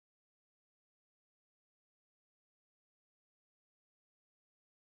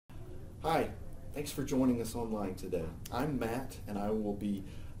Hi, thanks for joining us online today. I'm Matt, and I will be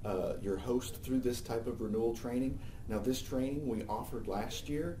your host through this type of renewal training. Now, this training we offered last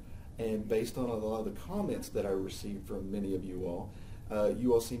year, and based on a lot of the comments that I received from many of you all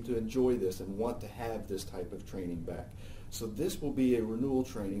seem to enjoy this and want to have this type of training back. So this will be a renewal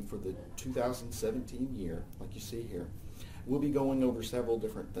training for the 2017 year, like you see here. We'll be going over several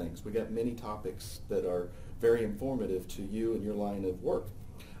different things. We got many topics that are very informative to you and your line of work.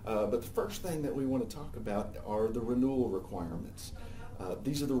 But the first thing that we want to talk about are the renewal requirements.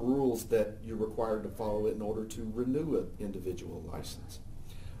 These are the rules that you're required to follow in order to renew an individual license.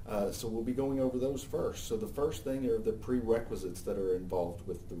 So we'll be going over those first. So the first thing are the prerequisites that are involved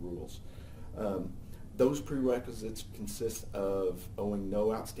with the rules. Those prerequisites consist of owing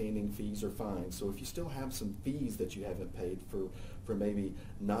no outstanding fees or fines. So if you still have some fees that you haven't paid for maybe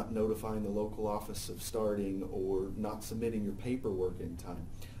not notifying the local office of starting or not submitting your paperwork in time,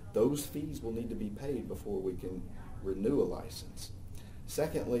 those fees will need to be paid before we can renew a license.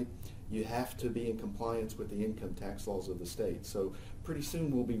 Secondly, you have to be in compliance with the income tax laws of the state. So pretty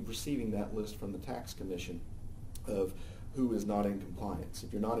soon we'll be receiving that list from the tax commission of who is not in compliance.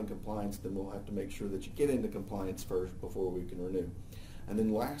 If you're not in compliance, then we'll have to make sure that you get into compliance first before we can renew. And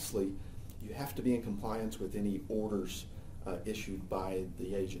then lastly, you have to be in compliance with any orders issued by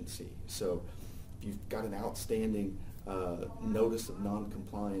the agency. So if you've got an outstanding notice of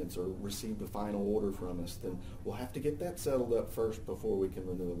non-compliance or received a final order from us, then we'll have to get that settled up first before we can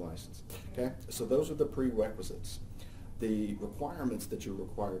renew a license. Okay? So those are the prerequisites. The requirements that you're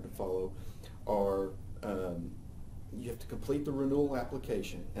required to follow are you have to complete the renewal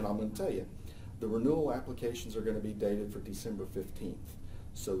application, and I'm going to tell you, the renewal applications are going to be dated for December 15th.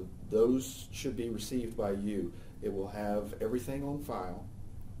 So those should be received by you. It will have everything on file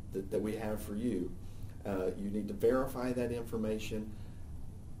that we have for you. You need to verify that information,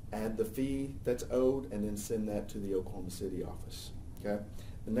 add the fee that's owed, and then send that to the Oklahoma City office. Okay?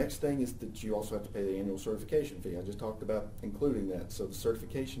 The next thing is that you also have to pay the annual certification fee. I just talked about including that, so the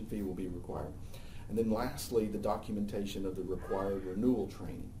certification fee will be required. And then lastly, the documentation of the required renewal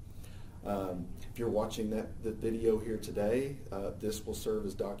training. If you're watching the video here today, this will serve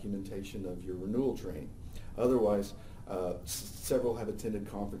as documentation of your renewal training. Otherwise, several have attended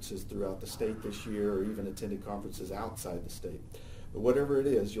conferences throughout the state this year or even attended conferences outside the state. But whatever it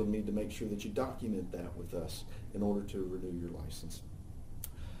is, you'll need to make sure that you document that with us in order to renew your license.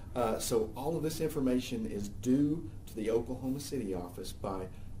 So all of this information is due to the Oklahoma City office by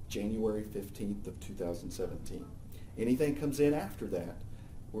January 15th of 2017. Anything comes in after that,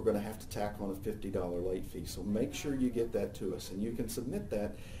 we're going to have to tack on a $50 late fee. So make sure you get that to us, and you can submit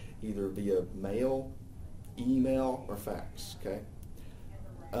that either via mail, email, or fax. Okay.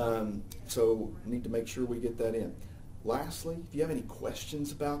 So need to make sure we get that in. Lastly, if you have any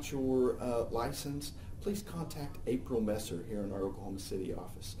questions about your license, please contact April Messer here in our Oklahoma City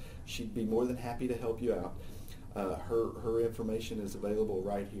office. She'd be more than happy to help you out. Her information is available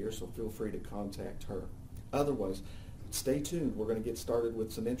right here, so feel free to contact her. Otherwise, stay tuned. We're going to get started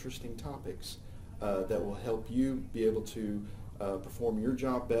with some interesting topics that will help you be able to perform your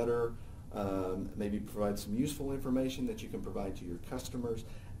job better, maybe provide some useful information that you can provide to your customers,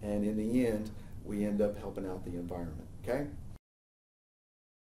 and in the end, we end up helping out the environment. Okay?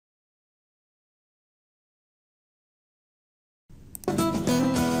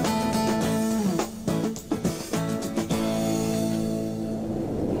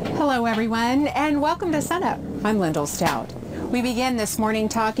 Hello everyone, and welcome to Sunup. I'm Lyndall Stout. We begin this morning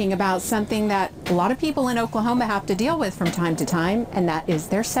talking about something that a lot of people in Oklahoma have to deal with from time to time, and that is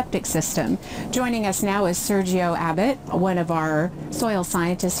their septic system. Joining us now is Sergio Abbott, one of our soil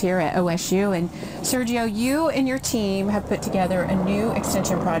scientists here at OSU. And Sergio, you and your team have put together a new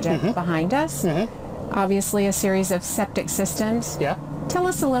extension project behind us. Obviously a series of septic systems. Yeah. Tell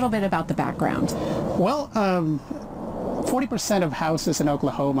us a little bit about the background. Well, 40% of houses in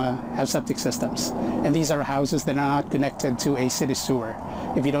Oklahoma have septic systems, and these are houses that are not connected to a city sewer.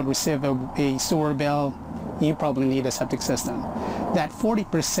 If you don't receive a sewer bill, you probably need a septic system. That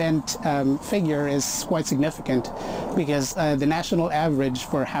 40% figure is quite significant because the national average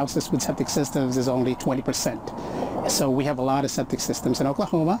for houses with septic systems is only 20%. So we have a lot of septic systems in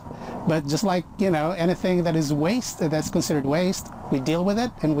Oklahoma, but just like, you know, anything that is waste, that's considered waste, we deal with it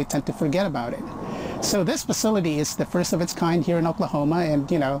and we tend to forget about it. So this facility is the first of its kind here in Oklahoma and,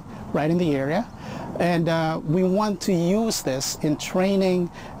 you know, right in the area. And we want to use this in training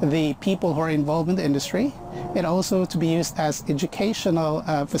the people who are involved in the industry, and also to be used as educational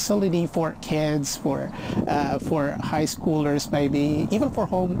facility for kids, for high schoolers, maybe even for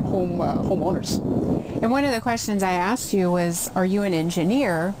homeowners. And one of the questions I asked you was, are you an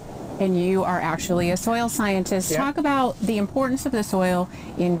engineer? and you are actually a soil scientist. Yeah. Talk about the importance of the soil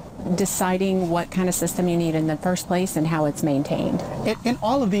in deciding what kind of system you need in the first place and how it's maintained. In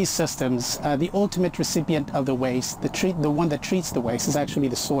all of these systems, the ultimate recipient of the waste, the one that treats the waste, is actually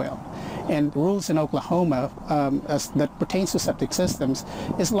the soil. And rules in Oklahoma that pertains to septic systems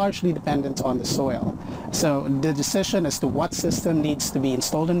is largely dependent on the soil. So the decision as to what system needs to be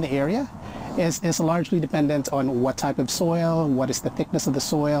installed in the area is largely dependent on what type of soil, what is the thickness of the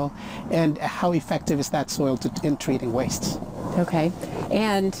soil, and how effective is that soil in treating wastes. Okay.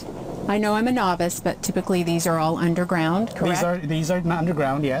 And I know I'm a novice, but typically these are all underground, correct? These are not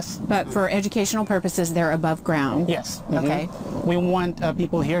underground, yes. But for educational purposes, they're above ground. Yes. Okay. We want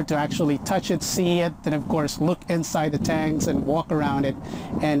people here to actually touch it, see it, and of course look inside the tanks and walk around it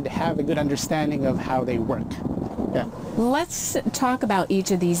and have a good understanding of how they work. Yeah. Let's talk about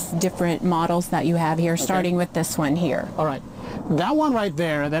each of these different models that you have here, starting with this one here. All right. That one right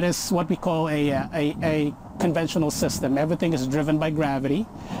there, that is what we call a conventional system. Everything is driven by gravity.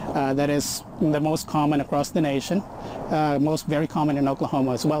 That is the most common across the nation, very common in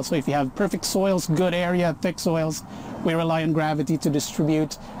Oklahoma as well. So if you have perfect soils, good area, thick soils, we rely on gravity to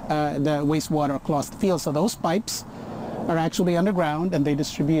distribute the wastewater across the field. So those pipes are actually underground and they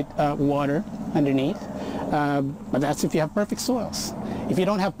distribute water underneath. But that's if you have perfect soils. If you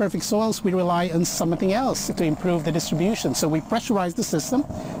don't have perfect soils, we rely on something else to improve the distribution. So we pressurize the system.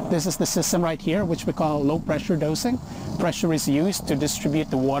 This is the system right here, which we call low pressure dosing. Pressure is used to distribute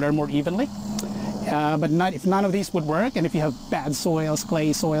the water more evenly. But if none of these would work, and if you have bad soils,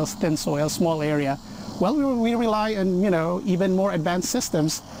 clay soils, thin soils, small area, well, we rely on, even more advanced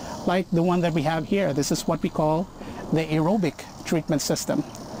systems like the one that we have here. This is what we call the aerobic treatment system.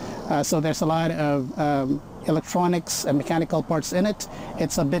 So there's a lot of electronics and mechanical parts in it.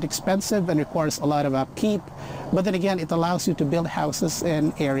 It's a bit expensive and requires a lot of upkeep. But then again, it allows you to build houses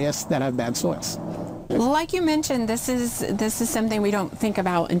in areas that have bad soils. Like you mentioned, this is something we don't think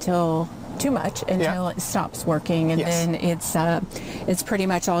about until it stops working, and Yes. then it's pretty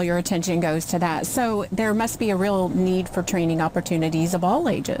much all your attention goes to that. So there must be a real need for training opportunities of all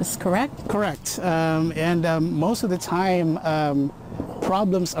ages, correct? Correct. Most of the time,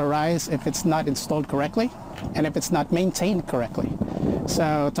 problems arise if it's not installed correctly and if it's not maintained correctly.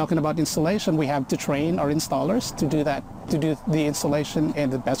 So talking about installation, we have to train our installers to do the installation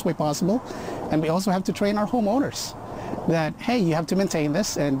in the best way possible. And we also have to train our homeowners that, hey, you have to maintain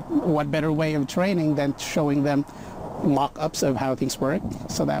this, and what better way of training than showing them mock-ups of how things work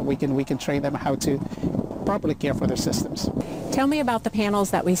so that we can train them how to properly care for their systems. Tell me about the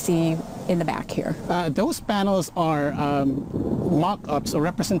panels that we see in the back here. Those panels are mock-ups or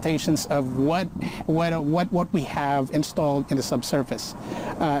representations of what we have installed in the subsurface.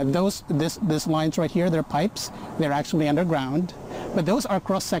 This lines right here, they're pipes. They're actually underground, but those are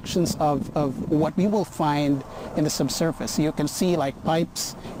cross sections of what we will find in the subsurface. You can see like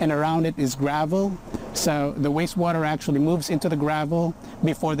pipes, and around it is gravel. So the wastewater actually moves into the gravel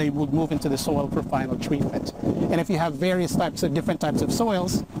before they would move into the soil for final treatment. And if you have different types of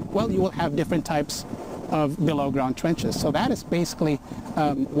soils, well, you will have different types of below ground trenches. So that is basically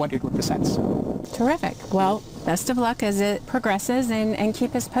what it represents. Terrific. Well, best of luck as it progresses, and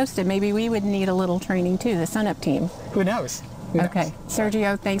keep us posted. Maybe we would need a little training too, the SunUp team. Who knows? Okay.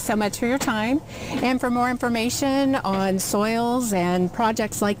 Sergio, thanks so much for your time. And for more information on soils and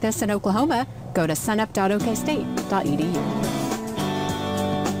projects like this in Oklahoma, go to sunup.okstate.edu.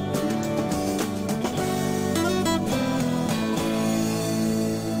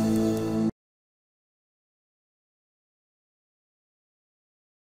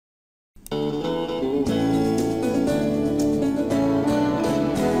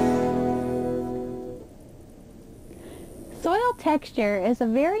 Soil texture is a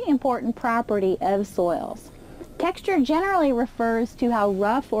very important property of soils. Texture generally refers to how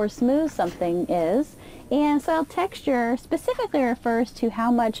rough or smooth something is, and soil texture specifically refers to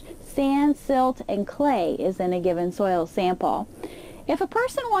how much sand, silt, and clay is in a given soil sample. If a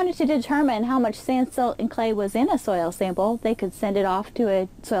person wanted to determine how much sand, silt, and clay was in a soil sample, they could send it off to a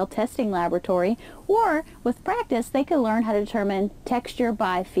soil testing laboratory, or with practice they could learn how to determine texture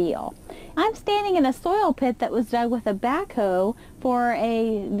by feel. I'm standing in a soil pit that was dug with a backhoe for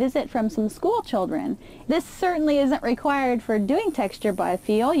a visit from some school children. This certainly isn't required for doing texture by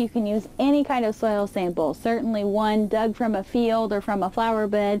feel. You can use any kind of soil sample. Certainly one dug from a field or from a flower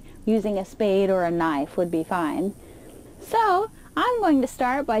bed using a spade or a knife would be fine. So I'm going to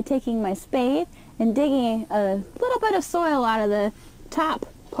start by taking my spade and digging a little bit of soil out of the top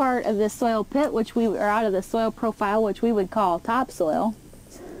part of this soil pit, out of the soil profile, which we would call topsoil.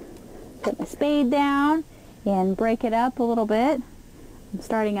 Put my spade down and break it up a little bit. I'm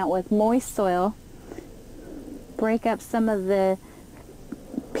starting out with moist soil. Break up some of the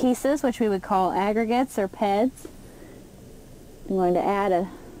pieces, which we would call aggregates or PEDs. I'm going to add a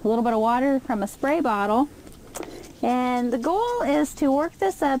little bit of water from a spray bottle. And the goal is to work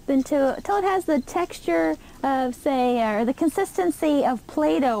this up until it has the texture of, say, or the consistency of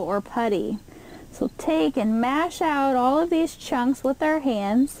Play-Doh or putty. So take and mash out all of these chunks with our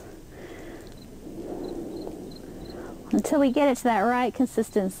hands until we get it to that right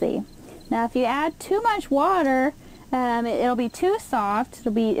consistency. Now if you add too much water, it'll be too soft.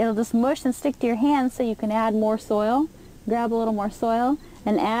 It'll just mush and stick to your hands, so you can add more soil. Grab a little more soil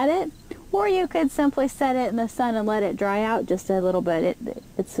and add it. Or you could simply set it in the sun and let it dry out just a little bit.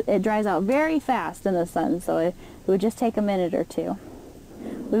 It dries out very fast in the sun, so it would just take a minute or two.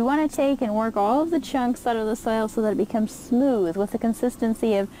 We want to take and work all of the chunks out of the soil so that it becomes smooth with the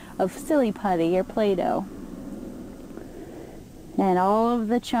consistency of silly putty or Play-Doh. And all of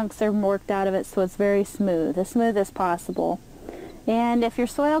the chunks are worked out of it so it's very smooth, as smooth as possible. And if your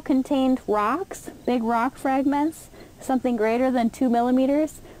soil contained rocks, big rock fragments, something greater than 2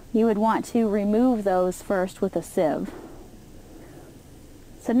 millimeters, you would want to remove those first with a sieve.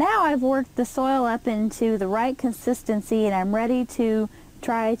 So now I've worked the soil up into the right consistency and I'm ready to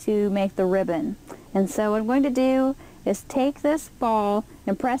try to make the ribbon. And so what I'm going to do is take this ball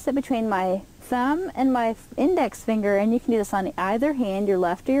and press it between my thumb and my index finger, and you can do this on either hand, your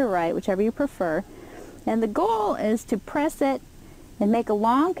left or your right, whichever you prefer. And the goal is to press it and make a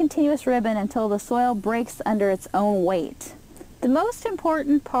long continuous ribbon until the soil breaks under its own weight. The most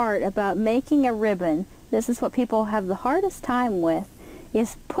important part about making a ribbon, this is what people have the hardest time with,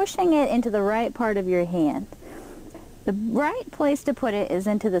 is pushing it into the right part of your hand. The right place to put it is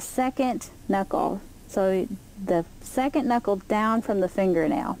into the second knuckle. So the second knuckle down from the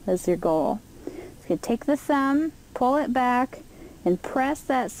fingernail is your goal. So you take the thumb, pull it back, and press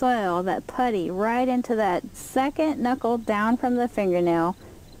that soil, that putty, right into that second knuckle down from the fingernail,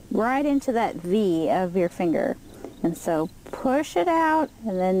 right into that V of your finger. And so push it out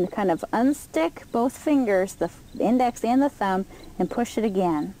and then kind of unstick both fingers, the index and the thumb, and push it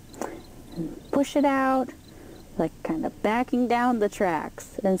again. And push it out, like kind of backing down the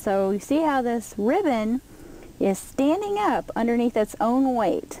tracks. And so you see how this ribbon is standing up underneath its own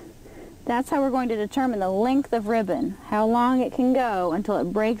weight. That's how we're going to determine the length of ribbon, how long it can go until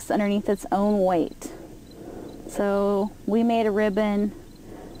it breaks underneath its own weight. So we made a ribbon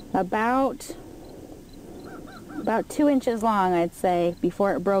about 2 inches long, I'd say,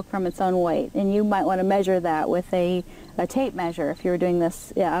 before it broke from its own weight. And you might want to measure that with a tape measure if you were doing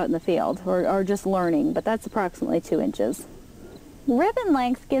this out in the field or just learning, but that's approximately 2 inches. Ribbon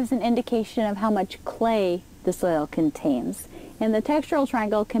length gives an indication of how much clay the soil contains. And the textural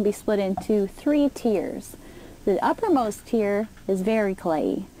triangle can be split into 3 tiers. The uppermost tier is very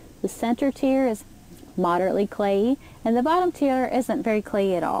clayey. The center tier is moderately clayey, and the bottom tier isn't very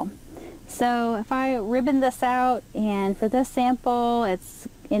clayey at all. So if I ribbon this out, and for this sample it's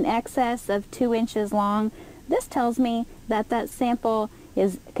in excess of 2 inches long, this tells me that that sample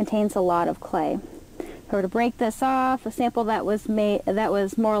contains a lot of clay. If I were to break this off, a sample that was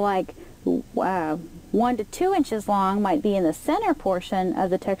more like 1 to 2 inches long might be in the center portion of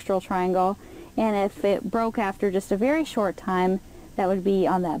the textural triangle, and if it broke after just a very short time, that would be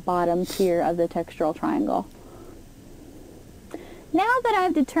on that bottom tier of the textural triangle. Now that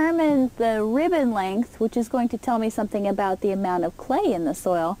I've determined the ribbon length, which is going to tell me something about the amount of clay in the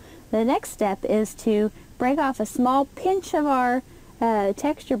soil, the next step is to break off a small pinch of our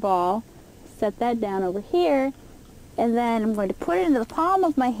texture ball, set that down over here, and then I'm going to put it into the palm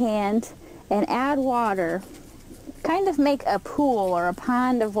of my hand and add water. Kind of make a pool or a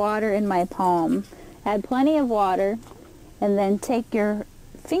pond of water in my palm. Add plenty of water, and then take your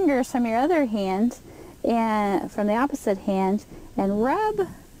fingers from your other hand and from the opposite hand and rub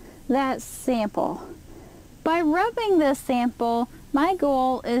that sample. By rubbing this sample, my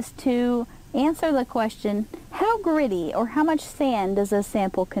goal is to answer the question, how gritty or how much sand does this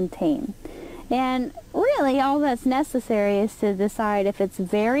sample contain? And really all that's necessary is to decide if it's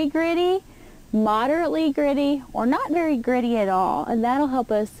very gritty, moderately gritty, or not very gritty at all, and that'll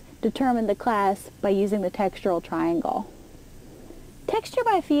help us determine the class by using the textural triangle. Texture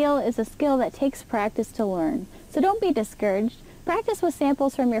by feel is a skill that takes practice to learn, so don't be discouraged. Practice with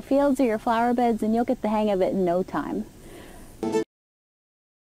samples from your fields or your flower beds and you'll get the hang of it in no time.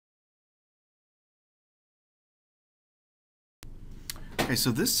 Okay,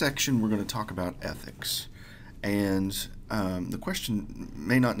 so this section we're going to talk about ethics. And the question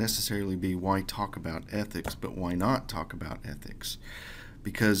may not necessarily be why talk about ethics, but why not talk about ethics?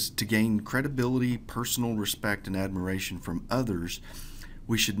 Because to gain credibility, personal respect, and admiration from others,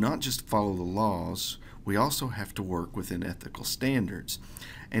 we should not just follow the laws, we also have to work within ethical standards.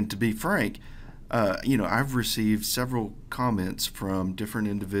 And to be frank, I've received several comments from different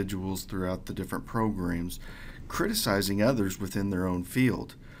individuals throughout the different programs criticizing others within their own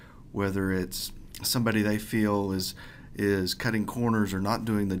field, whether it's somebody they feel is cutting corners or not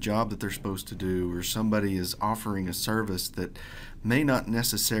doing the job that they're supposed to do, or somebody is offering a service that may not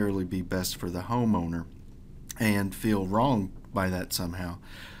necessarily be best for the homeowner and feel wrong by that somehow.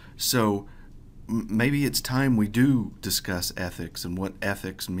 So maybe it's time we do discuss ethics and what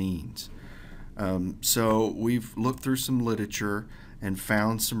ethics means. So we've looked through some literature and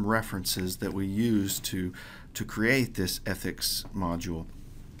found some references that we use to create this ethics module.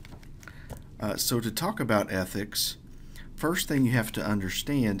 So to talk about ethics, first thing you have to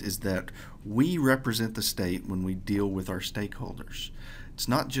understand is that we represent the state when we deal with our stakeholders. It's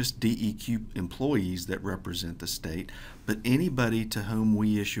not just DEQ employees that represent the state, but anybody to whom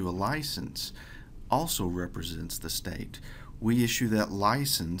we issue a license also represents the state. We issue that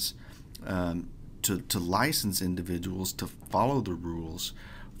license to license individuals to follow the rules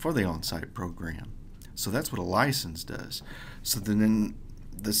for the on-site program. So that's what a license does. So then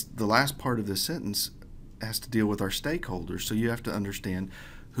the last part of this sentence has to deal with our stakeholders. So you have to understand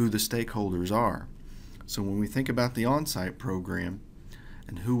who the stakeholders are. So when we think about the on-site program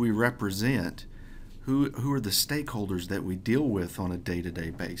and who we represent, who are the stakeholders that we deal with on a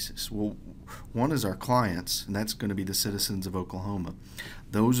day-to-day basis? Well, one is our clients, and that's going to be the citizens of Oklahoma.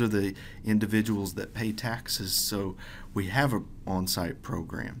 Those are the individuals that pay taxes, so we have an on-site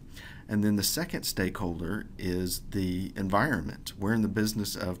program. And then the second stakeholder is the environment. We're in the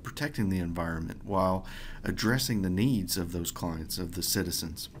business of protecting the environment while addressing the needs of those clients, of the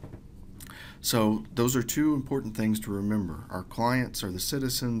citizens. So those are two important things to remember. Our clients are the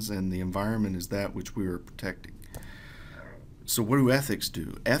citizens, and the environment is that which we are protecting. So what do ethics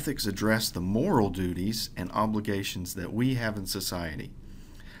do? Ethics address the moral duties and obligations that we have in society.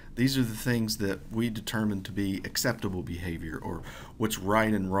 These are the things that we determine to be acceptable behavior, or what's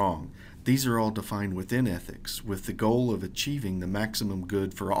right and wrong. These are all defined within ethics with the goal of achieving the maximum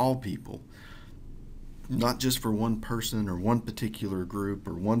good for all people, not just for one person or one particular group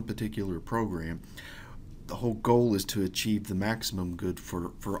or one particular program. The whole goal is to achieve the maximum good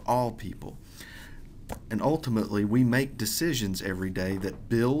for all people. And ultimately, we make decisions every day that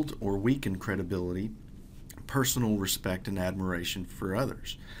build or weaken credibility, personal respect, and admiration for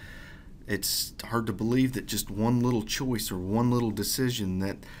others. It's hard to believe that just one little choice or one little decision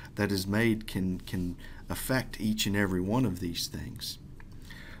that is made can affect each and every one of these things.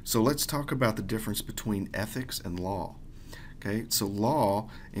 So let's talk about the difference between ethics and law. Okay, so law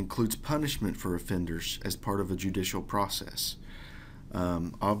includes punishment for offenders as part of a judicial process.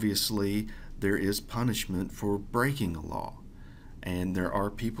 Obviously, there is punishment for breaking a law, and there are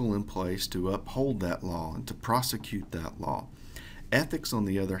people in place to uphold that law and to prosecute that law. Ethics, on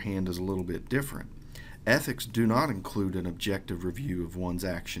the other hand, is a little bit different. Ethics do not include an objective review of one's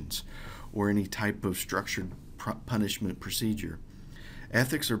actions or any type of structured punishment procedure.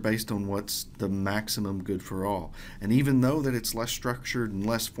 Ethics are based on what's the maximum good for all. And even though that it's less structured and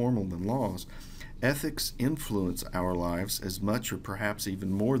less formal than laws, ethics influence our lives as much or perhaps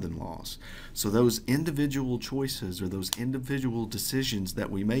even more than laws. So those individual choices or those individual decisions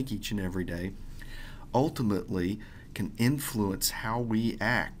that we make each and every day ultimately can influence how we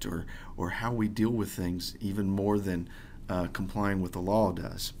act or how we deal with things even more than complying with the law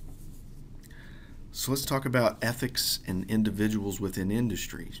does. So let's talk about ethics and individuals within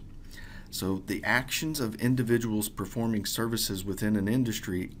industries. So the actions of individuals performing services within an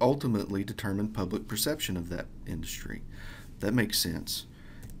industry ultimately determine public perception of that industry. That makes sense.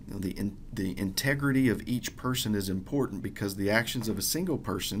 The integrity of each person is important because the actions of a single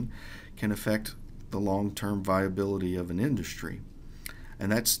person can affect the long-term viability of an industry.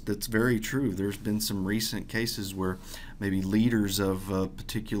 And that's very true. There's been some recent cases where maybe leaders of a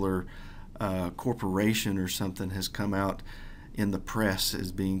particular corporation or something has come out in the press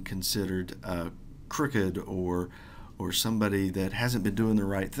as being considered crooked or somebody that hasn't been doing the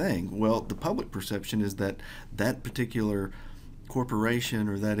right thing. Well, the public perception is that that particular corporation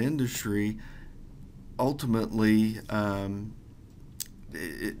or that industry ultimately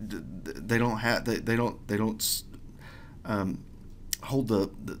they don't hold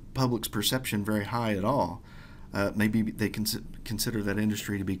the public's perception very high at all. Maybe they consider that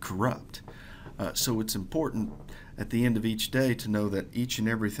industry to be corrupt. So it's important at the end of each day to know that each and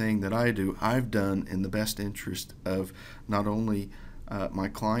everything that I do, I've done in the best interest of not only my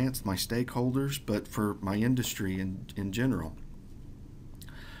clients, my stakeholders, but for my industry in general.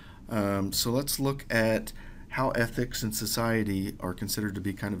 So let's look at how ethics and society are considered to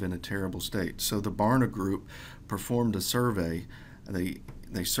be kind of in a terrible state. So the Barna Group performed a survey.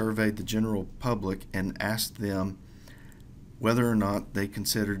 They surveyed the general public and asked them whether or not they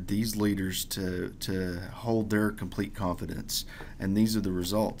considered these leaders to hold their complete confidence. And these are the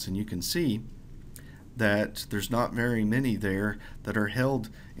results. And you can see that there's not very many there that are held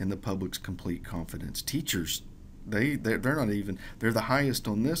in the public's complete confidence. Teachers, they're not even, they're the highest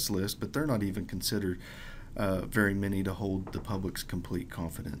on this list, but they're not even considered very many to hold the public's complete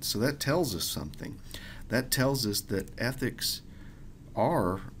confidence. So that tells us something. That tells us that ethics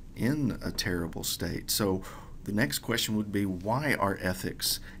are in a terrible state. So the next question would be, why are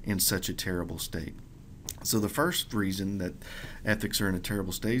ethics in such a terrible state? So the first reason that ethics are in a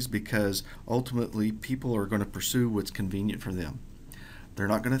terrible state is because ultimately people are going to pursue what's convenient for them. They're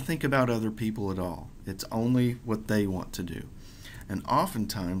not going to think about other people at all. It's only what they want to do. And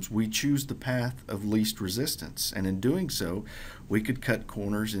oftentimes we choose the path of least resistance, and in doing so we could cut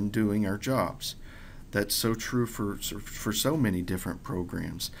corners in doing our jobs. That's so true for so many different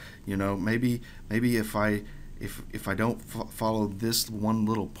programs. You know, maybe if I don't follow this one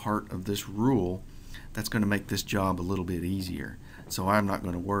little part of this rule, that's going to make this job a little bit easier, so I'm not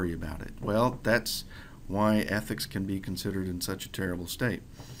going to worry about it. Well, that's why ethics can be considered in such a terrible state.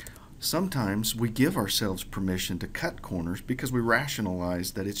 Sometimes we give ourselves permission to cut corners because we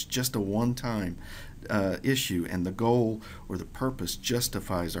rationalize that it's just a one-time issue, and the goal or the purpose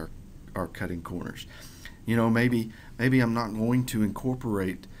justifies our cutting corners. You know, maybe I'm not going to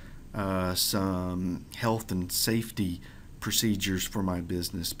incorporate some health and safety procedures for my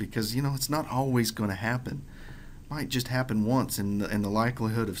business because, you know, it's not always going to happen. It might just happen once, and the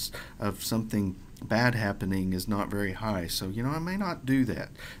likelihood of something bad happening is not very high. So, you know, I may not do that.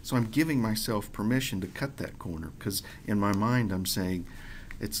 So I'm giving myself permission to cut that corner because in my mind I'm saying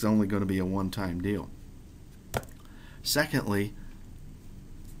it's only going to be a one-time deal. Secondly,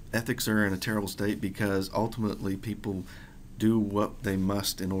 ethics are in a terrible state because ultimately people do what they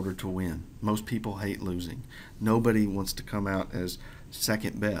must in order to win. Most people hate losing. Nobody wants to come out as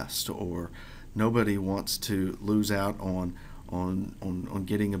second best, or nobody wants to lose out on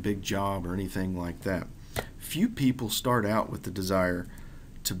getting a big job or anything like that. Few people start out with the desire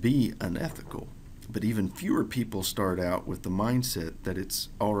to be unethical, but even fewer people start out with the mindset that it's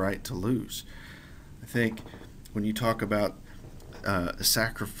all right to lose. I think when you talk about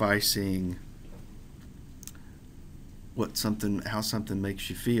sacrificing how something makes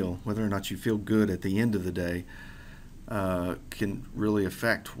you feel, whether or not you feel good at the end of the day, can really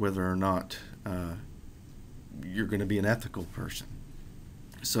affect whether or not you're going to be an ethical person.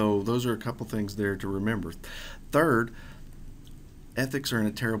 So those are a couple things there to remember. Third, ethics are in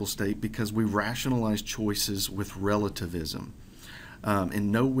a terrible state because we rationalize choices with relativism.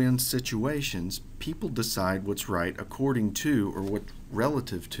 In no-win situations, people decide what's right according to, or what's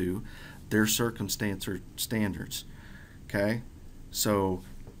relative to, their circumstance or standards. Okay? So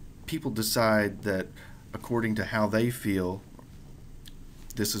people decide that according to how they feel,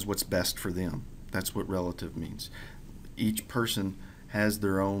 this is what's best for them. That's what relative means. Each person has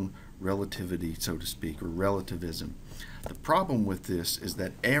their own relativity, so to speak, or relativism. The problem with this is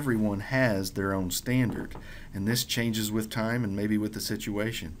that everyone has their own standard, and this changes with time and maybe with the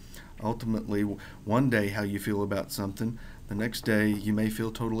situation. Ultimately, one day how you feel about something, the next day you may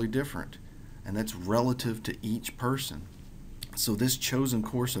feel totally different, and that's relative to each person. So this chosen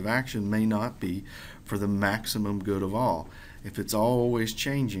course of action may not be for the maximum good of all. If it's always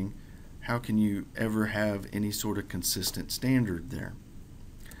changing, how can you ever have any sort of consistent standard there?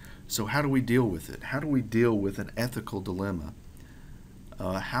 So how do we deal with it? How do we deal with an ethical dilemma?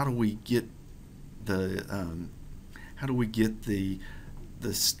 How do we get the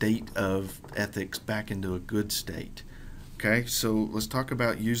state of ethics back into a good state? Okay, so let's talk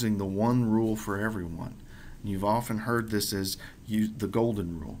about using the one rule for everyone. You've often heard this as the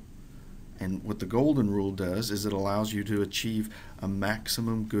golden rule. And what the golden rule does is it allows you to achieve a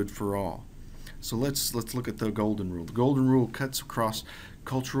maximum good for all. So let's look at the golden rule. The golden rule cuts across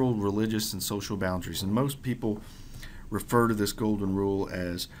cultural, religious, and social boundaries. And most people refer to this golden rule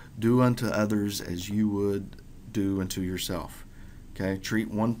as do unto others as you would do unto yourself. Okay? Treat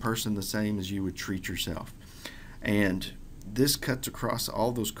one person the same as you would treat yourself. And this cuts across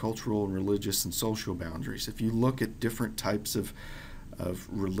all those cultural, religious, and social boundaries. If you look at different types of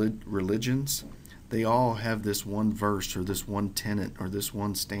religions, they all have this one verse or this one tenet or this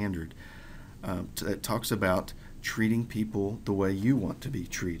one standard that talks about treating people the way you want to be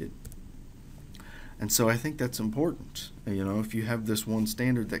treated. And so I think that's important. You know, if you have this one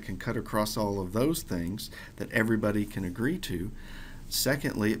standard that can cut across all of those things that everybody can agree to,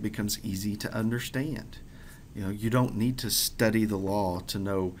 secondly, it becomes easy to understand. You know, you don't need to study the law to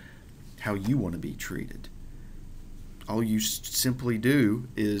know how you want to be treated. All you simply do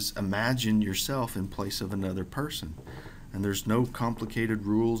is imagine yourself in place of another person. And there's no complicated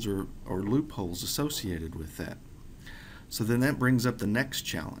rules or loopholes associated with that. So then that brings up the next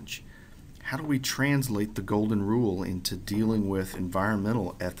challenge. How do we translate the golden rule into dealing with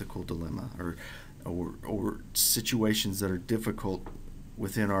environmental ethical dilemma or situations that are difficult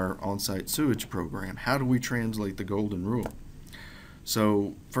within our on-site sewage program? How do we translate the golden rule?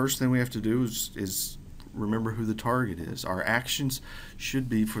 So first thing we have to do is remember who the target is. Our actions should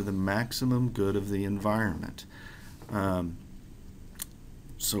be for the maximum good of the environment.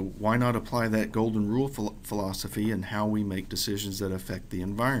 So why not apply that golden rule philosophy in how we make decisions that affect the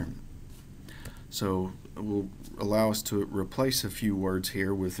environment? So it will allow us to replace a few words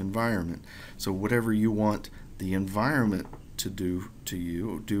here with environment. So whatever you want the environment to do to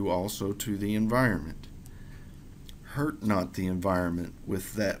you, do also to the environment. Hurt not the environment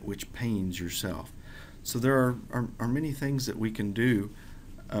with that which pains yourself. So there are many things that we can do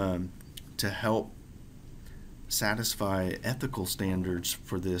to help satisfy ethical standards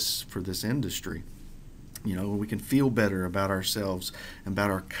for this industry. You know, we can feel better about ourselves and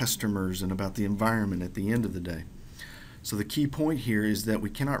about our customers and about the environment at the end of the day. So the key point here is that we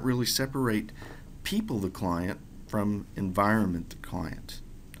cannot really separate people, the client, from environment, the client.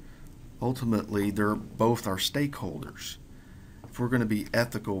 Ultimately, they're both our stakeholders. If we're going to be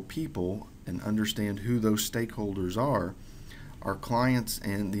ethical people and understand who those stakeholders are, our clients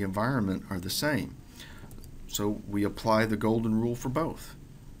and the environment are the same. So we apply the golden rule for both.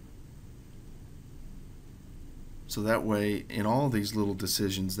 So that way, in all these little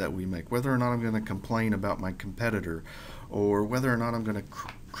decisions that we make, whether or not I'm going to complain about my competitor, or whether or not I'm going to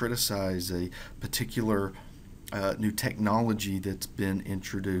criticize a particular new technology that's been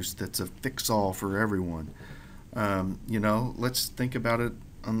introduced that's a fix-all for everyone, you know, let's think about it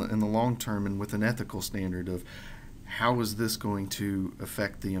in the long term and with an ethical standard of how is this going to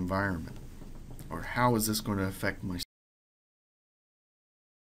affect the environment, or how is this going to affect my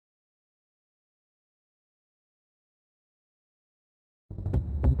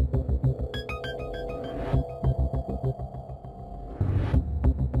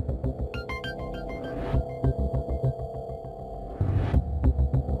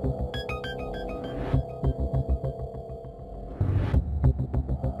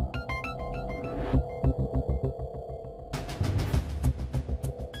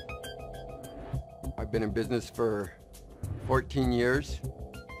I've been in business for 14 years,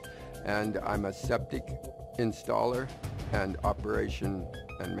 and I'm a septic installer and operation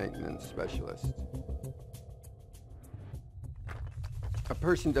and maintenance specialist. A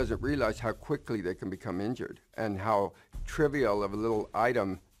person doesn't realize how quickly they can become injured and how trivial of a little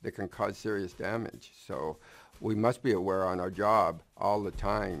item that can cause serious damage. So we must be aware on our job all the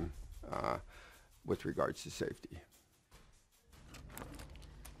time with regards to safety.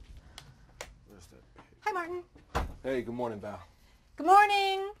 Hi, Martin. Hey, good morning, Val. Good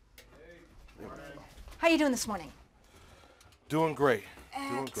morning. Hey. How you doing this morning? Doing great.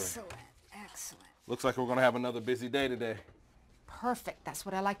 Excellent, excellent. Looks like we're going to have another busy day today. Perfect. That's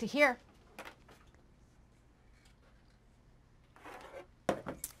what I like to hear.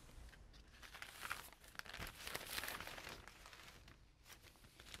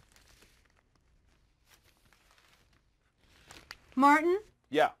 Martin?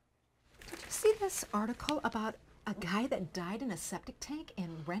 Yeah. Did you see this article about a guy that died in a septic tank in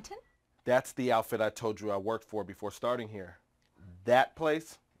Renton? That's the outfit I told you I worked for before starting here. That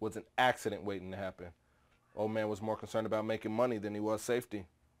place was an accident waiting to happen. Old man was more concerned about making money than he was safety.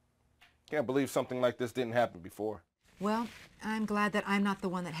 Can't believe something like this didn't happen before. Well, I'm glad that I'm not the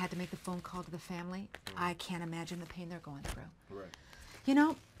one that had to make the phone call to the family. I can't imagine the pain they're going through. Right. You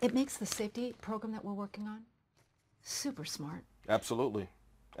know, it makes the safety program that we're working on super smart. Absolutely.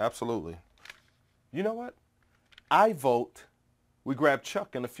 Absolutely. You know what? I vote we grab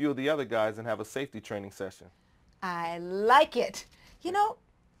Chuck and a few of the other guys and have a safety training session. I like it. You know,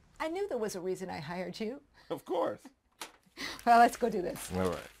 I knew there was a reason I hired you. Of course. Well, let's go do this. All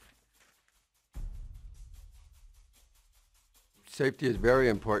right. Safety is very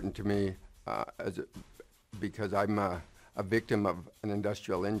important to me because I'm a victim of an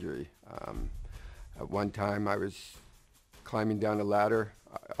industrial injury. At one time I was climbing down a ladder,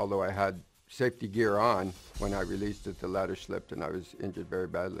 although I had safety gear on. When I released it, the ladder slipped and I was injured very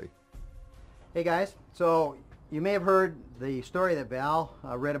badly. Hey guys, so you may have heard the story that Val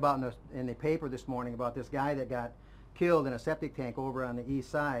read about in the paper this morning about this guy that got killed in a septic tank over on the east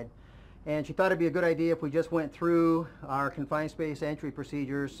side. And she thought it'd be a good idea if we just went through our confined space entry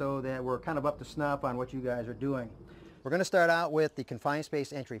procedures so that we're kind of up to snuff on what you guys are doing. We're going to start out with the confined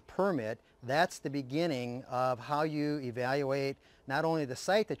space entry permit. That's the beginning of how you evaluate not only the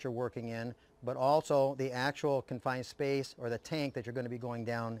site that you're working in, but also the actual confined space or the tank that you're going to be going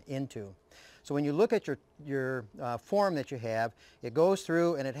down into. So when you look at your form that you have, it goes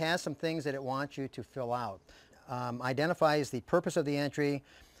through and it has some things that it wants you to fill out. Identifies the purpose of the entry,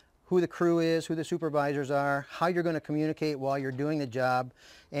 who the crew is, who the supervisors are, how you're going to communicate while you're doing the job,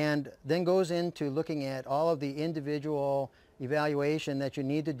 and then goes into looking at all of the individual evaluation that you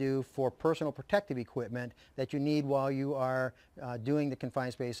need to do for personal protective equipment that you need while you are doing the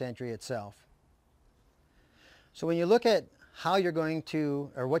confined space entry itself. So when you look at how you're going to,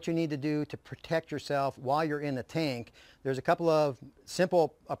 or what you need to do to protect yourself while you're in the tank, there's a couple of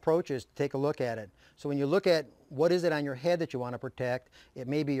simple approaches to take a look at it. So when you look at what is it on your head that you want to protect, it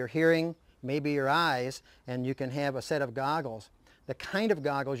may be your hearing, maybe your eyes, and you can have a set of goggles. The kind of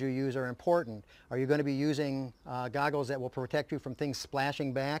goggles you use are important. Are you going to be using goggles that will protect you from things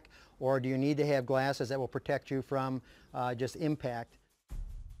splashing back, or do you need to have glasses that will protect you from just impact?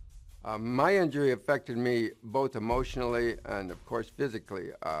 My injury affected me both emotionally and, of course,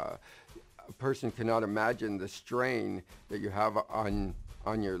 physically. A person cannot imagine the strain that you have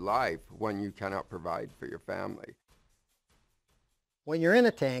on your life when you cannot provide for your family. When you're in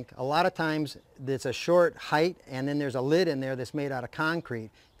a tank, a lot of times it's a short height and then there's a lid in there that's made out of concrete.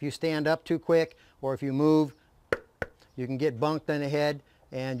 If you stand up too quick or if you move, you can get bunked in the head,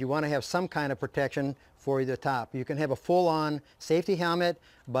 and you want to have some kind of protection for the top. You can have a full-on safety helmet,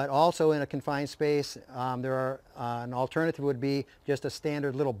 but also in a confined space, an alternative would be just a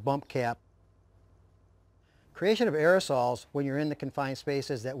standard little bump cap. Creation of aerosols when you're in the confined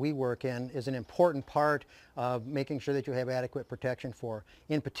spaces that we work in is an important part of making sure that you have adequate protection for.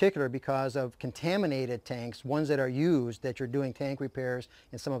 In particular, because of contaminated tanks, ones that are used that you're doing tank repairs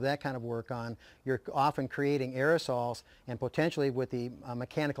and some of that kind of work on, you're often creating aerosols, and potentially with the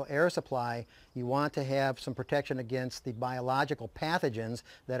mechanical air supply, you want to have some protection against the biological pathogens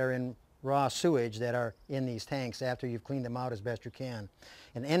that are in raw sewage that are in these tanks after you've cleaned them out as best you can.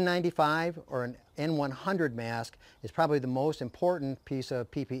 An N95 or an N100 mask is probably the most important piece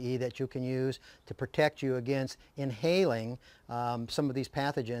of PPE that you can use to protect you against inhaling some of these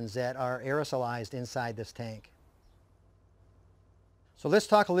pathogens that are aerosolized inside this tank. So let's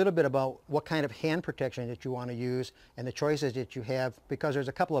talk a little bit about what kind of hand protection that you want to use and the choices that you have, because there's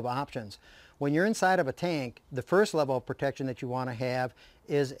a couple of options. When you're inside of a tank, the first level of protection that you want to have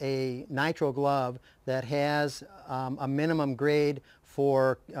is a nitrile glove that has a minimum grade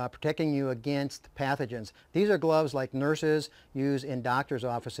for protecting you against pathogens. These are gloves like nurses use in doctors'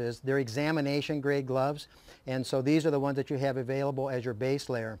 offices. They're examination grade gloves, and so these are the ones that you have available as your base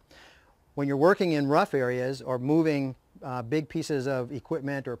layer. When you're working in rough areas or moving big pieces of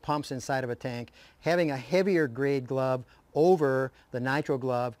equipment or pumps inside of a tank, having a heavier grade glove over the nitrile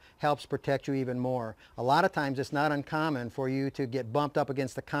glove helps protect you even more. A lot of times it's not uncommon for you to get bumped up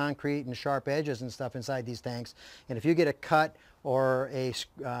against the concrete and sharp edges and stuff inside these tanks, and if you get a cut or a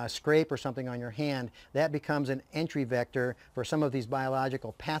scrape or something on your hand, that becomes an entry vector for some of these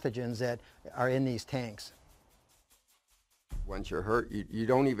biological pathogens that are in these tanks. Once you're hurt, you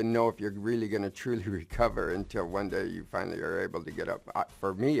don't even know if you're really going to truly recover until one day you finally are able to get up.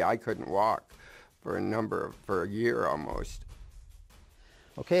 For me, I couldn't walk for a year almost.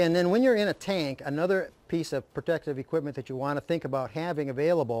 Okay, and then when you're in a tank, another piece of protective equipment that you want to think about having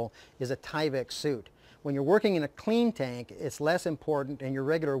available is a Tyvek suit. When you're working in a clean tank, it's less important and your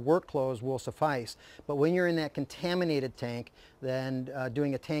regular work clothes will suffice. But when you're in that contaminated tank, then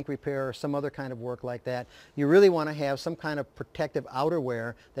doing a tank repair or some other kind of work like that, you really want to have some kind of protective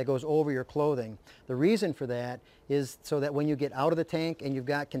outerwear that goes over your clothing. The reason for that is so that when you get out of the tank and you've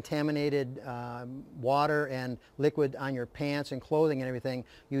got contaminated water and liquid on your pants and clothing and everything,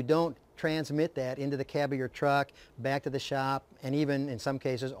 you don't transmit that into the cab of your truck, back to the shop, and even in some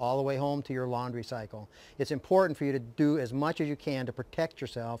cases all the way home to your laundry cycle. It's important for you to do as much as you can to protect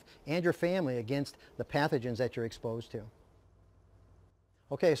yourself and your family against the pathogens that you're exposed to.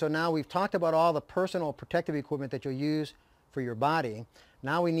 Okay, so now we've talked about all the personal protective equipment that you'll use for your body.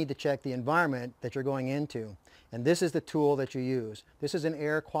 Now we need to check the environment that you're going into. And this is the tool that you use. This is an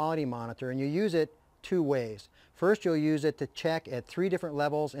air quality monitor, and you use it two ways. First, you'll use it to check at 3 different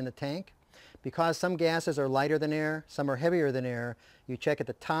levels in the tank. Because some gases are lighter than air, some are heavier than air, you check at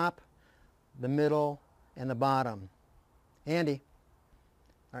the top, the middle, and the bottom. Andy,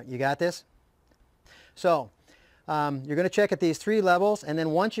 all right, you got this? So you're going to check at these 3 levels, and then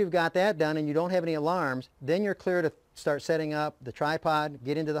once you've got that done and you don't have any alarms, then you're clear to start setting up the tripod,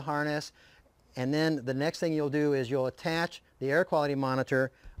 get into the harness, and then the next thing you'll do is you'll attach the air quality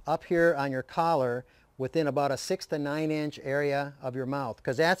monitor up here on your collar within about a 6 to 9 inch area of your mouth,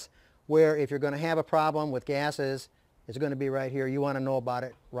 because that's where, if you're going to have a problem with gases, it's going to be right here. You want to know about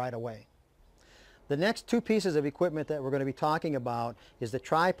it right away. The next two pieces of equipment that we're going to be talking about is the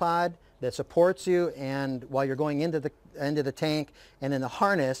tripod that supports you and while you're going into the tank, and then the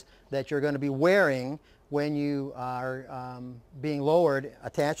harness that you're going to be wearing when you are being lowered,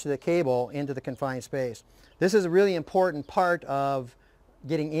 attached to the cable into the confined space. This is a really important part of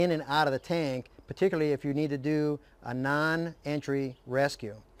getting in and out of the tank, particularly if you need to do a non-entry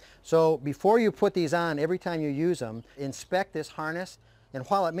rescue. So before you put these on, every time you use them, inspect this harness, and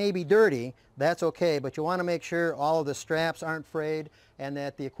while it may be dirty, that's okay, but you want to make sure all of the straps aren't frayed and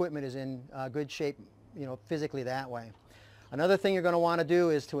that the equipment is in good shape, you know, physically that way. Another thing you're going to want to do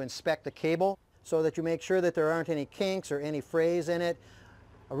is to inspect the cable so that you make sure that there aren't any kinks or any frays in it.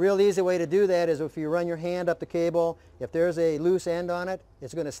 A real easy way to do that is if you run your hand up the cable, if there's a loose end on it,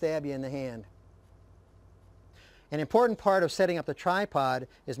 it's going to stab you in the hand. An important part of setting up the tripod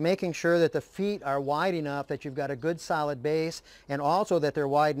is making sure that the feet are wide enough that you've got a good solid base, and also that they're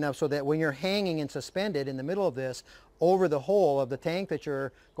wide enough so that when you're hanging and suspended in the middle of this over the hole of the tank that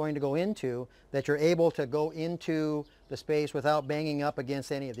you're going to go into, that you're able to go into the space without banging up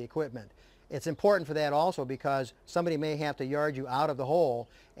against any of the equipment. It's important for that also because somebody may have to yard you out of the hole,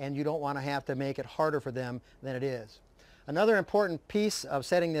 and you don't want to have to make it harder for them than it is. Another important piece of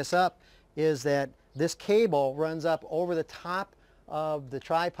setting this up is that this cable runs up over the top of the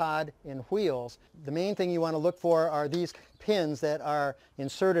tripod in wheels. The main thing you want to look for are these pins that are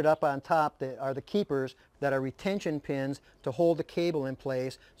inserted up on top, that are the keepers, that are retention pins to hold the cable in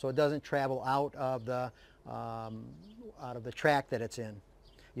place so it doesn't travel out of the track that it's in.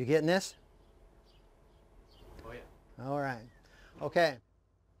 You getting this? Oh yeah. All right. Okay.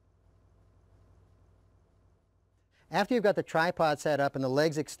 After you've got the tripod set up and the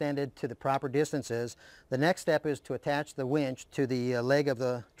legs extended to the proper distances, the next step is to attach the winch to the leg of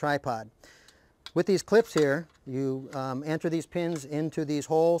the tripod. With these clips here, you enter these pins into these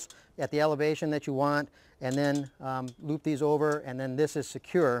holes at the elevation that you want, and then loop these over, and then this is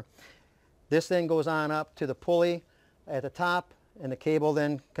secure. This then goes on up to the pulley at the top, and the cable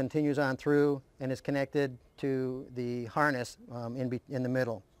then continues on through and is connected to the harness in the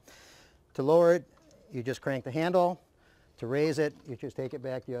middle. To lower it, you just crank the handle. To raise it, you just take it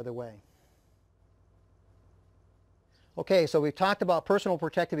back the other way. Okay, so we've talked about personal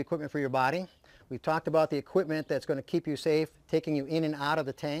protective equipment for your body. We've talked about the equipment that's going to keep you safe, taking you in and out of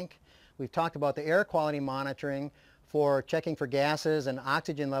the tank. We've talked about the air quality monitoring for checking for gases and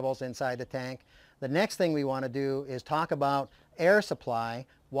oxygen levels inside the tank. The next thing we want to do is talk about air supply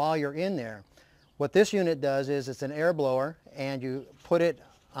while you're in there. What this unit does is it's an air blower, and you put it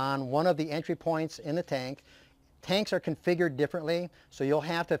on one of the entry points in the tank. Tanks are configured differently, so you'll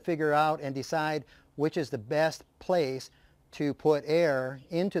have to figure out and decide which is the best place to put air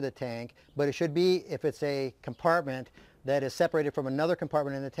into the tank, but it should be, if it's a compartment that is separated from another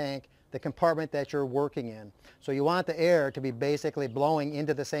compartment in the tank, the compartment that you're working in. So you want the air to be basically blowing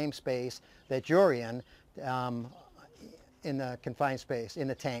into the same space that you're in the confined space, in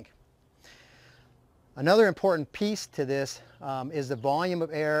the tank. Another important piece to this is the volume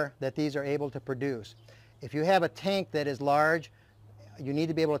of air that these are able to produce. If you have a tank that is large, you need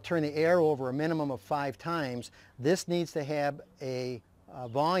to be able to turn the air over a minimum of 5 times. This needs to have a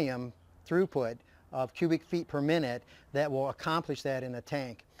volume throughput of cubic feet per minute that will accomplish that in the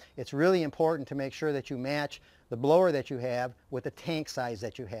tank. It's really important to make sure that you match the blower that you have with the tank size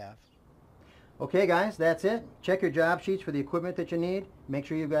that you have. Okay guys, that's it. Check your job sheets for the equipment that you need. Make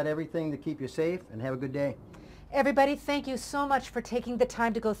sure you've got everything to keep you safe, and have a good day. Everybody, thank you so much for taking the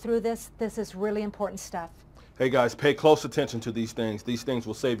time to go through this. This is really important stuff. Hey guys, pay close attention to these things. These things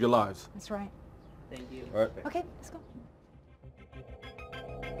will save your lives. That's right. Thank you. All right. Okay, let's go.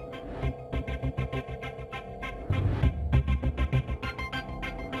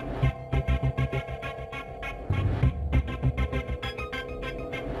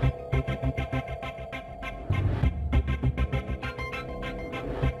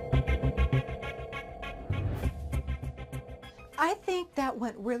 I think that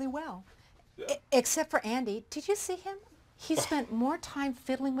went really well. Yeah. Except for Andy. Did you see him? He spent more time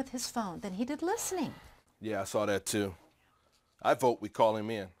fiddling with his phone than he did listening. Yeah, I saw that too. I vote we call him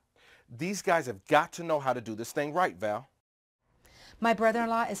in. These guys have got to know how to do this thing right, Val. My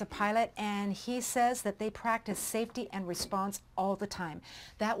brother-in-law is a pilot, and he says that they practice safety and response all the time.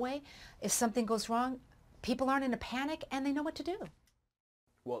 That way, if something goes wrong, people aren't in a panic and they know what to do.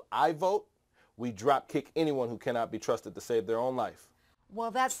 Well, I vote we drop kick anyone who cannot be trusted to save their own life.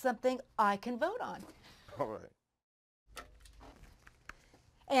 Well, that's something I can vote on. All right.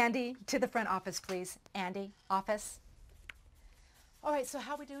 Andy, to the front office, please. Andy, office. All right, so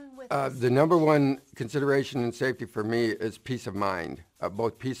how are we doing with The number one consideration in safety for me is peace of mind,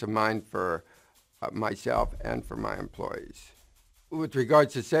 both peace of mind for myself and for my employees. With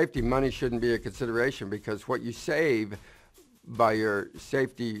regards to safety, money shouldn't be a consideration because what you save by your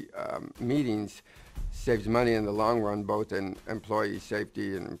safety meetings saves money in the long run, both in employee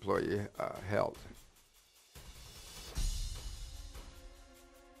safety and employee health.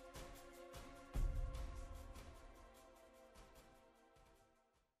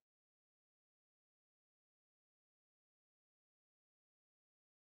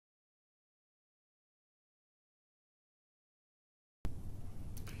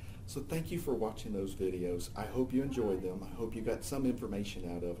 So thank you for watching those videos. I hope you enjoyed them. I hope you got some information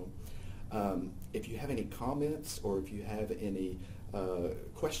out of them. If you have any comments or if you have any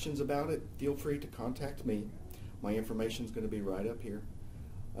questions about it, feel free to contact me. My information is going to be right up here.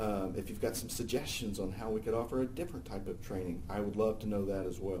 If you've got some suggestions on how we could offer a different type of training, I would love to know that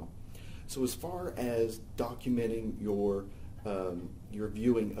as well. So as far as documenting your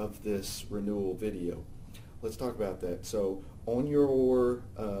viewing of this renewal video, let's talk about that. So on your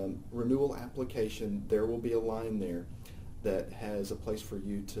renewal application, there will be a line there that has a place for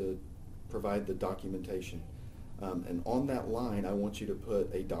you to provide the documentation. And on that line, I want you to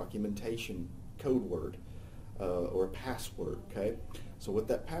put a documentation code word or a password, okay? So what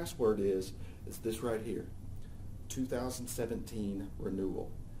that password is this right here, 2017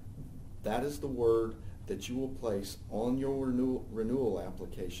 renewal. That is the word that you will place on your renewal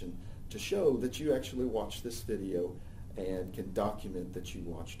application to show that you actually watched this video and can document that you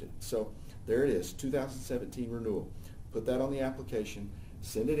watched it. So there it is, 2017 renewal. Put that on the application,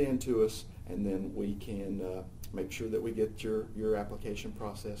 send it in to us, and then we can make sure that we get your application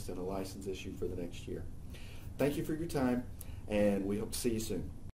processed and a license issued for the next year. Thank you for your time, and we hope to see you soon.